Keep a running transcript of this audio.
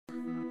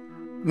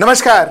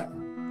Namaskar.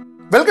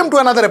 Welcome to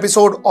another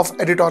episode of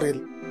Editorial.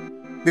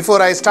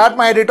 Before I start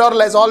my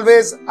editorial, as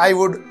always, I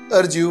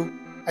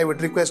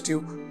would request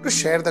you to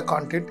share the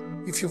content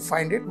if you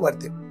find it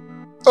worth it.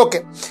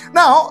 Okay.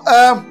 Now,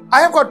 I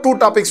have got two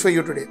topics for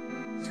you today.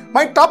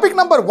 My topic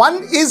number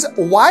one is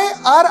why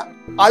are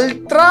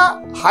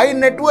ultra high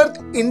net worth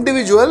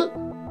individuals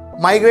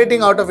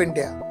migrating out of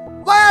India?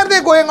 Why are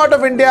they going out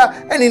of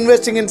India and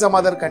investing in some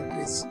other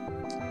countries?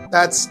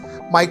 That's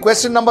my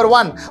question number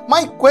one.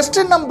 My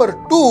question number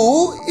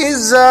two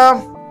is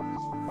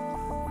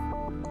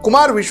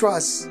Kumar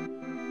Vishwas,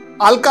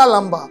 Alka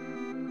Lamba.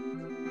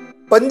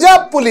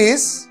 Punjab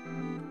police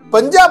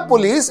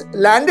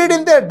landed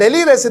in their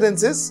Delhi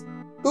residences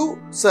to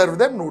serve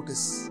them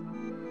notice.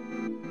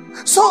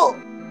 So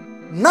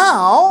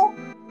now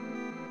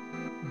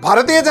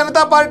Bharatiya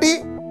Janata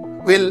Party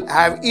will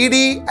have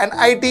ED and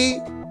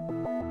IT.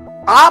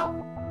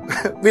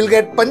 AAP will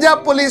get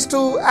Punjab police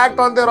to act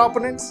on their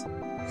opponents.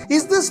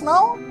 Is this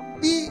now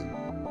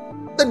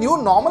the new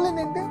normal in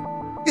India?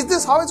 Is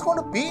this how it's going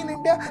to be in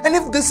India? And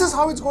if this is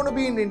how it's going to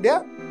be in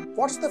India,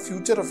 what's the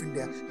future of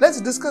India?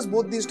 Let's discuss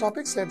both these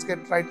topics. Let's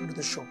get right into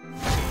the show.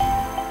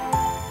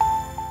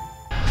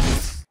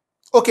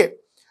 Okay.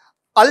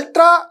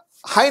 Ultra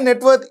high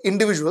net worth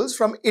individuals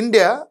from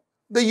India,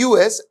 the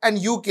US and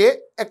UK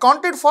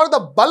accounted for the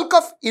bulk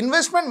of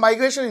investment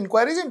migration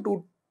inquiries in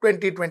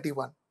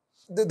 2021.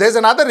 There's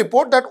another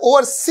report that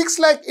over 6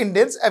 lakh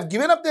Indians have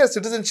given up their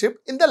citizenship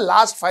in the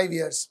last 5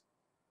 years.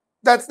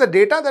 That's the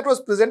data that was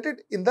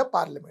presented in the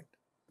parliament.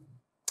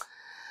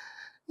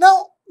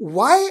 Now,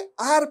 why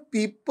are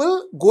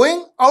people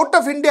going out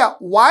of India?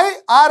 Why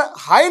are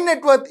high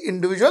net worth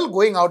individuals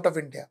going out of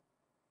India?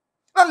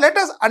 Now, let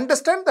us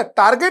understand the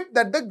target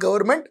that the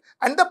government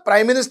and the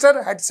Prime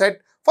Minister had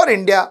set for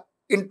India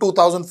in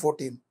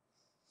 2014.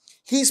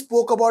 He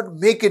spoke about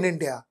Make in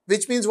India,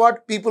 which means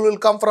what? People will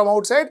come from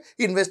outside,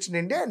 invest in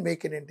India and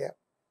make in India.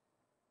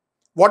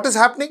 What is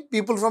happening?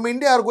 People from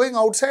India are going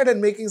outside and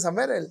making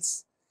somewhere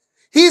else.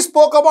 He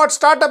spoke about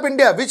Startup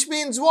India, which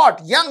means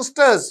what?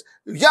 Youngsters,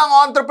 young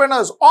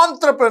entrepreneurs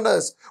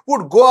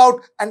would go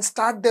out and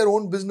start their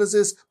own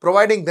businesses,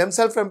 providing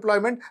themselves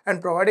employment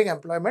and providing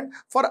employment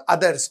for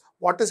others.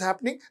 What is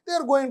happening? They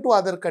are going to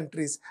other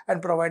countries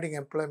and providing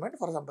employment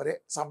for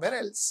somewhere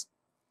else.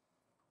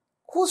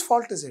 Whose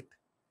fault is it?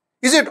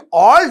 Is it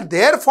all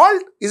their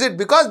fault? Is it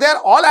because they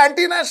are all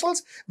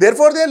anti-nationals,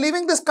 therefore they are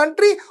leaving this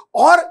country?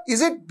 Or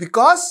is it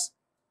because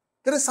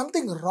there is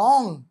something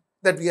wrong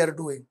that we are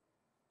doing?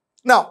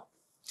 Now,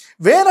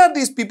 where are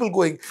these people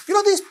going?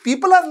 These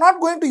people are not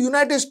going to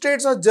United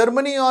States or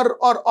Germany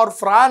or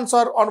France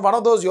or one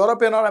of those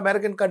European or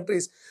American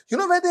countries. You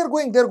know where they are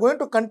going? They are going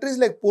to countries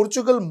like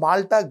Portugal,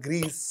 Malta,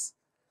 Greece.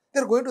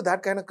 They are going to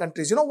that kind of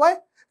countries. You know why?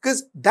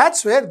 Because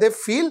that's where they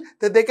feel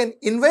that they can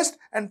invest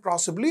and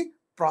possibly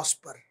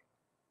prosper.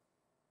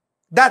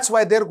 That's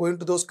why they're going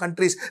to those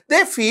countries.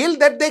 They feel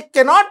that they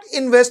cannot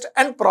invest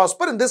and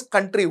prosper in this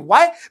country.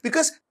 Why?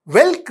 Because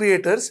wealth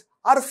creators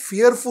are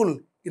fearful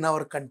in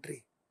our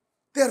country.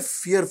 They are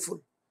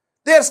fearful.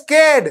 They are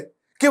scared.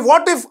 Okay,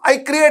 what if I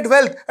create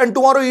wealth and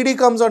tomorrow ED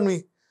comes on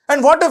me?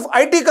 And what if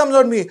IT comes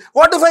on me?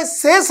 What if I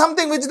say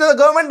something which the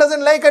government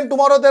doesn't like and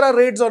tomorrow there are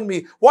raids on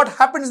me? What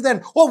happens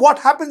then? Oh, what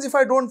happens if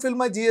I don't fill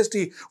my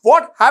GST?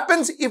 What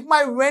happens if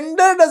my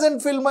vendor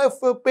doesn't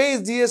pay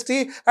his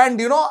GST and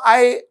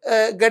I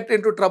get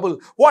into trouble?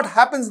 What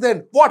happens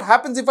then? What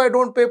happens if I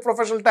don't pay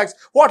professional tax?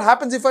 What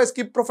happens if I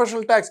skip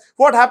professional tax?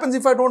 What happens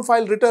if I don't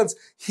file returns?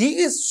 He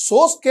is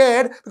so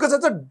scared because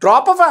at the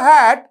drop of a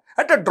hat,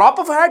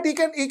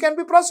 he can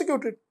be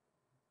prosecuted.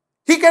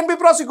 He can be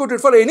prosecuted.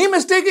 For any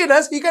mistake he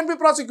does, he can be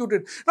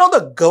prosecuted. Now,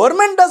 the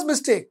government does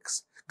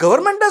mistakes.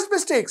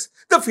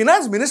 The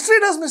finance ministry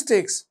does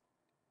mistakes.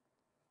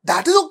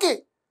 That is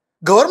okay.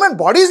 Government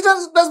bodies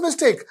does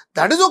mistake.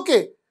 That is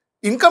okay.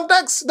 Income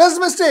tax does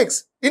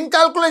mistakes in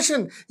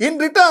calculation, in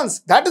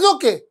returns. That is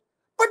okay.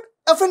 But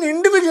if an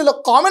individual,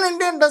 a common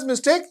Indian does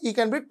mistake, he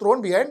can be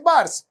thrown behind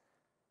bars.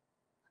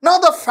 Now,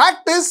 the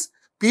fact is,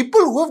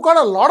 people who have got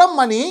a lot of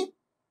money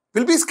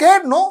will be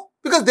scared, no?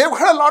 Because they've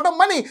got a lot of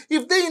money.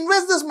 If they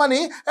invest this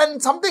money and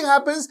something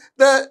happens,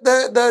 the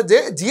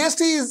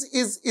GST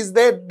is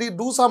there. They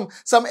do some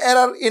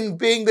error in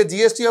paying the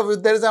GST, or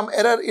if there is some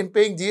error in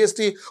paying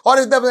GST, or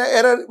if there is an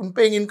error in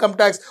paying income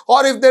tax,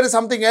 or if there is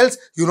something else,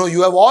 you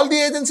have all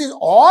the agencies,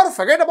 or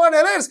forget about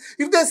errors.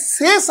 If they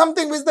say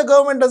something which the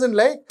government doesn't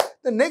like,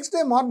 the next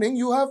day morning,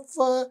 you have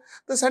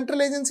the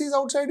central agencies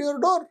outside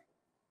your door.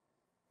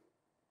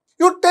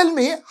 You tell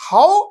me,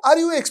 how are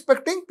you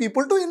expecting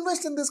people to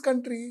invest in this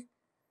country?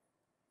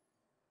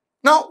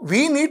 Now,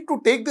 we need to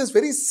take this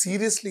very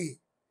seriously.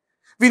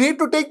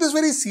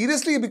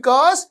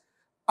 Because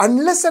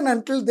unless and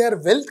until they are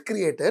wealth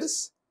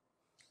creators,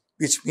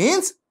 which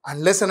means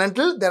unless and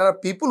until there are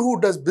people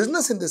who does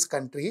business in this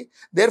country,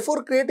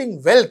 therefore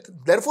creating wealth,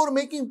 therefore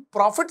making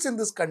profits in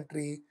this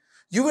country,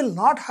 you will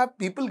not have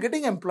people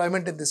getting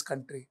employment in this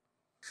country.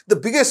 The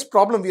biggest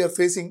problem we are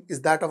facing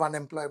is that of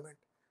unemployment.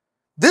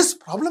 This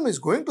problem is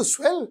going to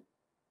swell.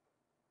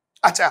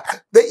 Acha,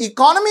 the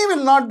economy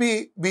will not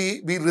be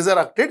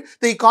resurrected.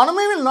 The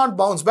economy will not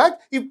bounce back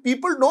if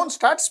people don't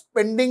start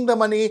spending the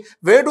money.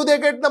 Where do they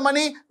get the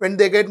money? When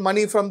they get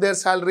money from their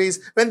salaries,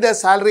 when their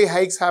salary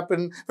hikes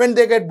happen, when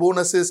they get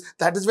bonuses.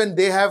 That is when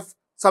they have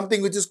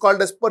something which is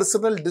called as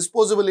personal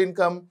disposable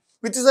income,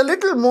 which is a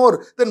little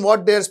more than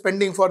what they are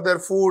spending for their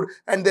food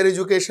and their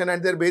education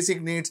and their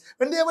basic needs.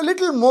 When they have a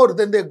little more,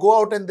 then they go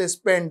out and they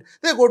spend.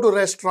 They go to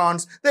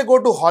restaurants, they go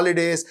to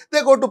holidays,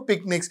 they go to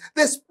picnics,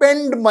 they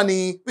spend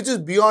money which is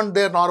beyond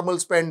their normal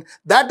spend.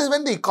 That is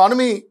when the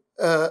economy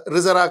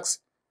resurrects.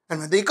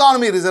 And when the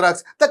economy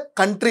resurrects, the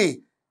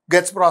country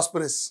gets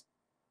prosperous.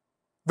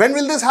 When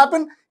will this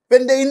happen?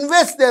 When they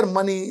invest their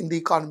money in the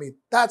economy.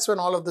 That's when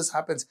all of this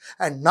happens.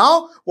 And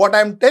now what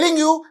I'm telling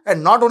you,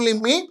 and not only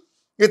me,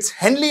 it's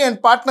Henley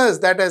and Partners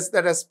that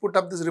has put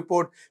up this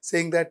report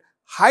saying that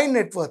high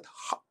net worth,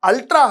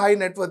 ultra high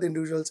net worth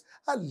individuals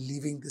are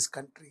leaving this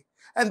country.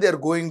 And they're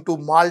going to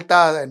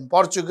Malta and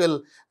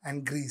Portugal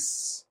and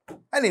Greece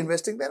and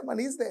investing their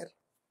monies there.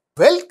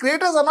 Wealth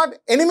creators are not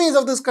enemies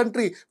of this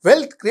country.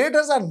 Wealth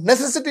creators are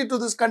necessity to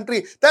this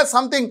country. That's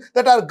something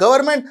that our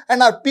government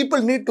and our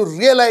people need to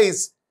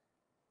realize.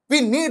 We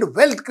need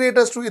wealth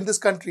creators in this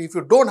country. If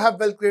you don't have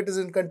wealth creators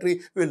in the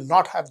country, we will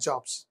not have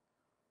jobs.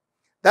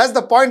 That's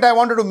the point I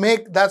wanted to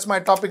make. That's my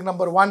topic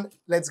number 1.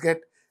 Let's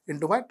get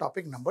into my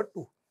topic number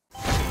 2.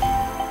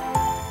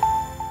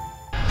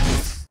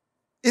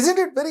 Isn't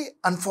it very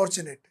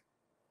unfortunate?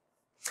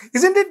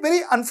 Isn't it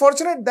very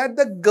unfortunate that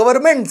the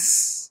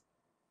government's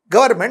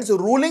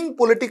ruling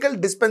political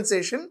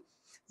dispensation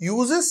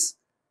uses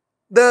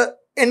the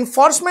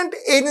enforcement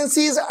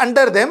agencies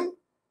under them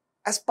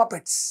as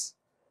puppets?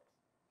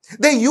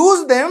 They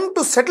use them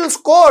to settle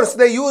scores.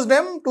 They use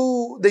them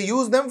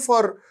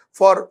for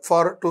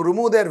to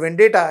remove their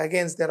vendetta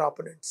against their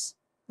opponents.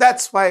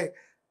 That's why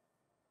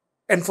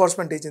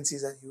enforcement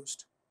agencies are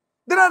used.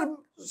 There are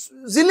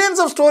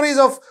zillions of stories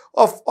of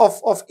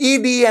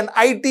ED and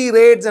IT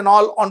raids and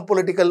all on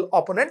political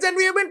opponents, and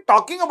we have been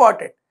talking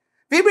about it.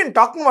 We've been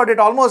talking about it.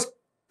 Almost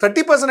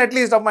 30% at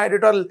least of my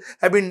editorial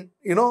have been,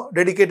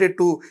 dedicated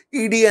to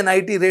ED and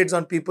IT raids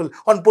on people,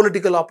 on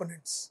political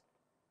opponents.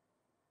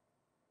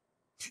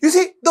 You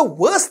see, the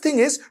worst thing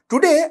is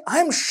today I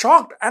am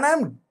shocked and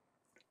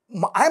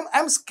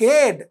I'm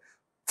scared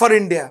for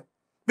India,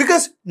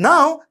 because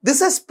now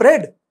this has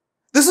spread.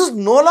 This is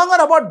no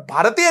longer about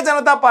Bharatiya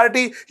Janata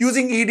Party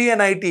using ED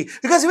and IT.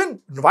 Because even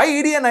why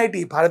ED and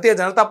IT? Bharatiya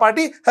Janata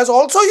Party has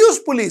also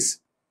used police.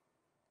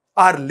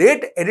 Our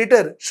late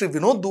editor, Shri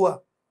Vinod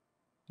Dua,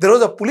 there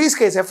was a police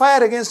case,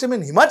 FIR against him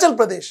in Himachal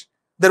Pradesh.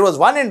 There was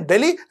one in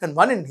Delhi and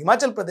one in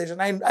Himachal Pradesh.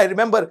 And I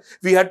remember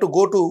we had to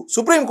go to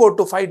Supreme Court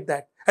to fight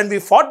that. And we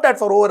fought that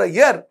for over a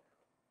year.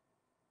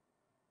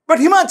 But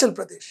Himachal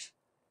Pradesh,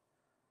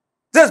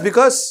 just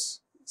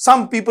because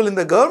some people in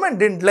the government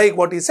didn't like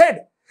what he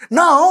said.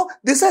 Now,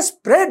 this has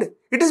spread.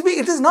 It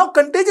is now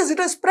contagious. It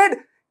has spread.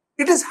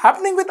 It is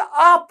happening with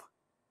AAP.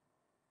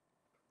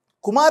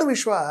 Kumar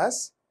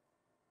Vishwas,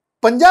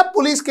 Punjab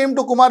police came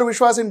to Kumar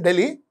Vishwas in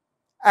Delhi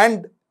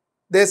and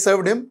they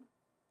served him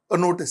a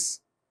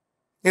notice.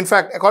 In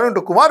fact, according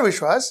to Kumar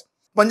Vishwas,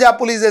 Punjab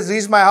police has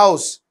reached my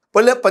house.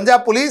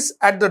 Punjab police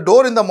at the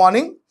door in the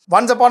morning.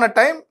 Once upon a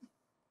time,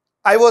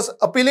 I was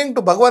appealing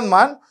to Bhagwan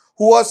Man,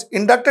 who was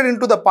inducted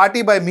into the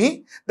party by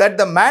me, that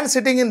the man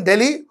sitting in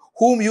Delhi,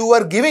 whom you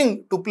were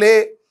giving to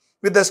play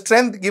with the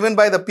strength given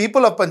by the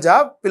people of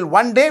Punjab, will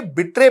one day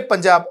betray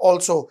Punjab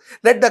also.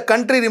 Let the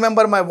country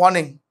remember my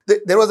warning.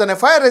 There was an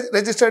FIR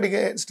registered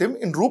against him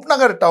in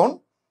Roopnagar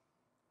town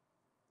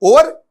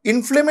over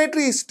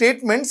inflammatory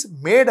statements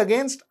made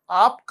against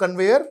AAP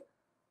conveyor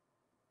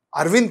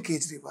Arvind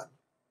Kejriwal.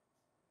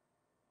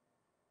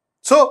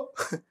 So,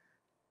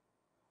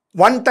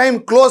 one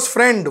time close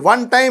friend,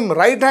 one time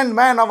right-hand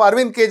man of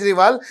Arvind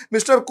Kejriwal,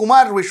 Mr.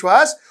 Kumar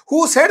Vishwas,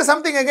 who said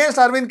something against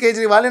Arvind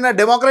Kejriwal in a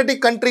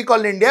democratic country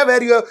called India,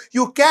 where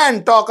you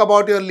can talk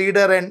about your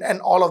leader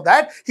and all of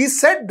that. He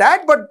said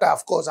that, but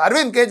of course,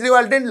 Arvind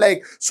Kejriwal didn't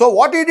like. So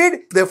what he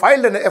did, they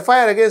filed an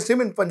FIR against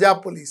him in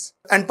Punjab police.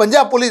 And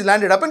Punjab police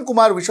landed up in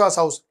Kumar Vishwas'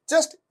 house.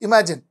 Just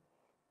imagine.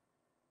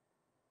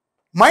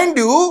 Mind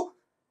you,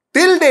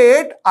 till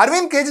date,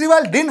 Arvind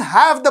Kejriwal didn't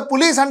have the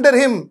police under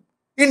him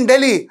in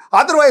Delhi.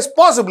 Otherwise,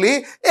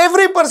 possibly,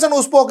 every person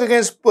who spoke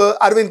against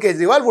Arvind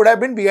Kejriwal would have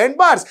been behind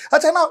bars.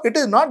 Achha, now, it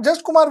is not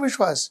just Kumar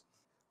Vishwas.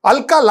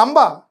 Alka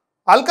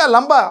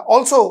Lamba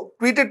also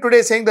tweeted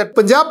today saying that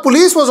Punjab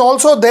police was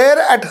also there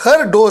at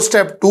her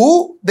doorstep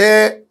too.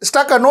 They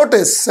stuck a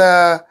notice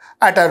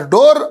at her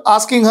door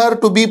asking her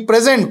to be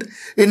present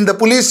in the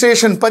police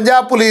station.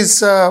 Punjab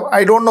police,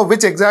 I don't know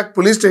which exact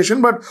police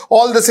station, but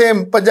all the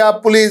same,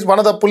 Punjab police, one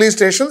of the police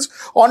stations,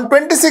 on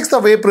 26th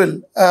of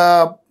April.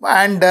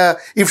 And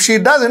if she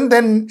doesn't,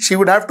 then she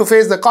would have to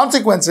face the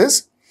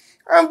consequences.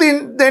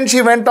 And then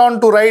she went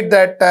on to write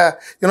that,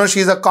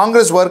 she's a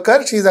Congress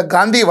worker, she's a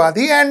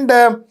Gandhiwadi,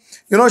 and,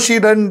 she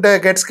doesn't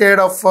get scared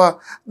of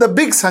the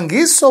big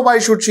Sanghis, so why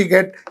should she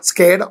get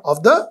scared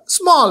of the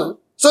small?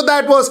 So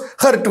that was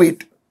her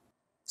tweet.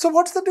 So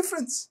what's the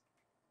difference?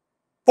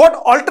 What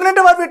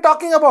alternative are we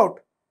talking about?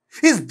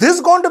 Is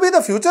this going to be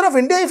the future of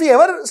India if he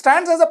ever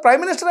stands as a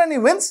Prime Minister and he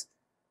wins?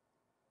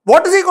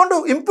 What is he going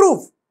to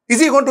improve?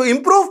 Is he going to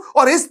improve,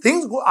 or are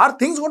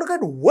things going to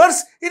get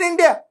worse in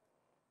India?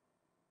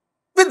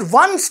 With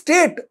one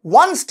state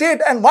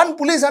and one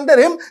police under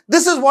him,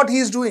 this is what he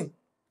is doing.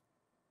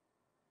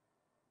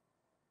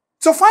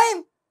 So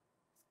fine.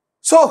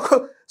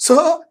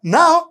 So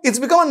now it's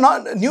become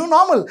a new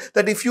normal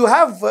that if you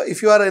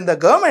are in the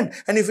government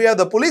and if you have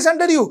the police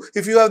under you,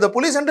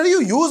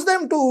 use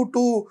them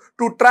to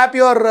trap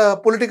your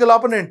political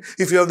opponent.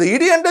 If you have the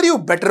ED under you,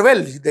 better well,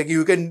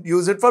 you can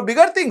use it for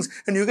bigger things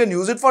and you can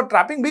use it for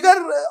trapping bigger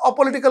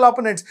political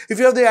opponents. If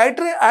you have the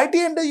IT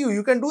under you,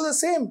 you can do the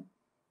same.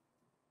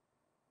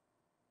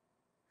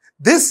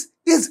 This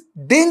is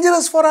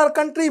dangerous for our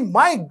country.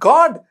 My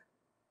God,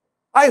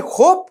 I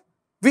hope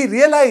we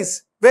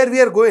realize where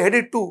we are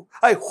headed to.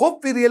 I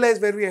hope we realize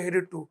where we are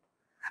headed to.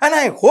 And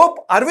I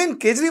hope Arvind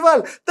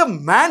Kejriwal, the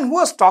man who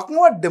was talking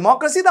about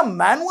democracy, the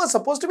man who was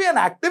supposed to be an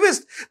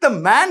activist, the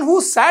man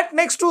who sat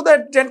next to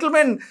that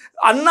gentleman,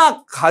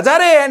 Anna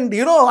Hazare, and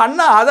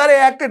Anna Hazare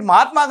acted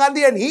Mahatma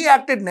Gandhi and he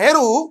acted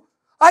Nehru.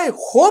 I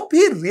hope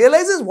he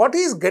realizes what he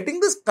is getting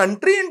this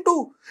country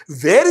into.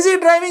 Where is he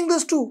driving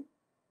this to?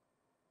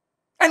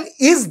 And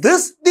is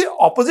this the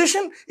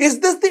opposition?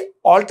 Is this the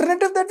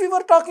alternative that we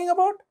were talking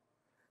about?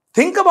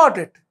 Think about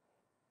it.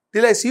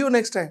 Till I see you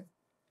next time.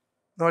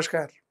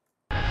 Namaskar.